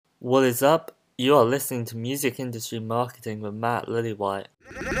What is up? You are listening to Music Industry Marketing with Matt Lillywhite.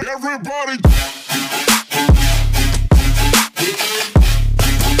 Everybody.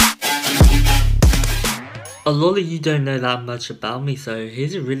 A lot of you don't know that much about me, so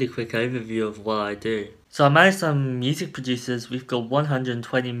here's a really quick overview of what I do. So I manage some music producers. We've got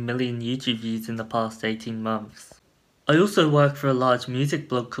 120 million YouTube views in the past 18 months. I also work for a large music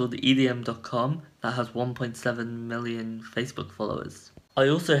blog called EDM.com that has 1.7 million Facebook followers. I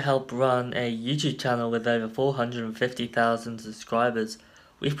also help run a YouTube channel with over 450,000 subscribers.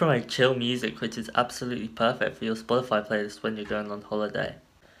 We promote chill music, which is absolutely perfect for your Spotify playlist when you're going on holiday.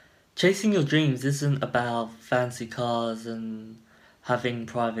 Chasing your dreams isn't about fancy cars and having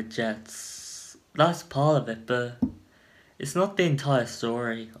private jets. That's part of it, but it's not the entire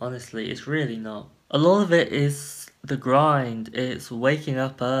story, honestly. It's really not. A lot of it is the grind. It's waking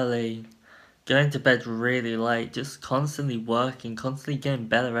up early, going to bed really late, just constantly working, constantly getting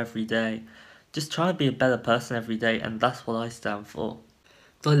better every day. Just trying to be a better person every day, and that's what I stand for.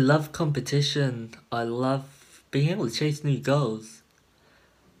 I love competition. I love being able to chase new goals.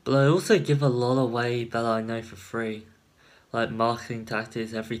 But I also give a lot away that I know for free. Like marketing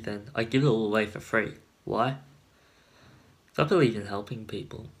tactics, everything. I give it all away for free. Why? I believe in helping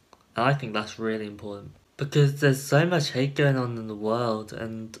people. And I think that's really important. Because there's so much hate going on in the world,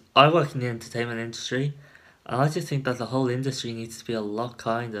 and I work in the entertainment industry, and I just think that the whole industry needs to be a lot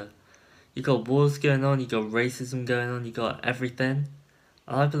kinder. You got wars going on, you got racism going on, you got everything.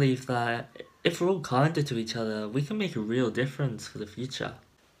 And I believe that if we're all kinder to each other, we can make a real difference for the future.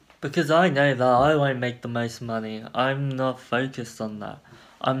 Because I know that I won't make the most money. I'm not focused on that.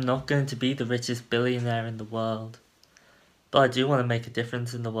 I'm not going to be the richest billionaire in the world. But I do want to make a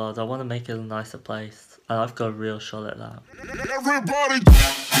difference in the world. I want to make it a nicer place. And I've got a real shot at that. Everybody.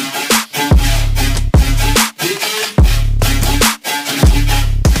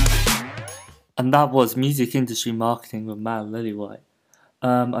 And that was Music Industry Marketing with Matt Lillywhite.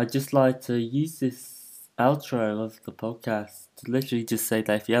 I'd just like to use this outro of the podcast to literally just say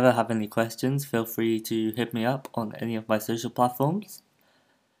that if you ever have any questions, feel free to hit me up on any of my social platforms.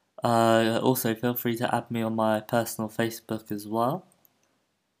 Also, feel free to add me on my personal Facebook as well.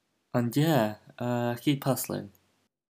 And yeah, keep hustling.